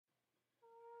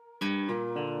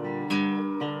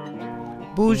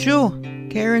Bonjour,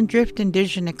 Karen Drift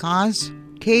Indigenous.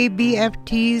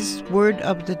 KBFT's word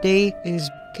of the day is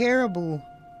Caribou,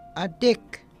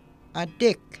 adik,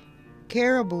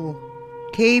 Caribou.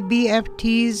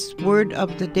 KBFT's word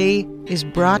of the day is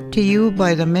brought to you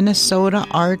by the Minnesota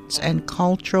Arts and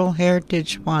Cultural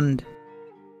Heritage Fund.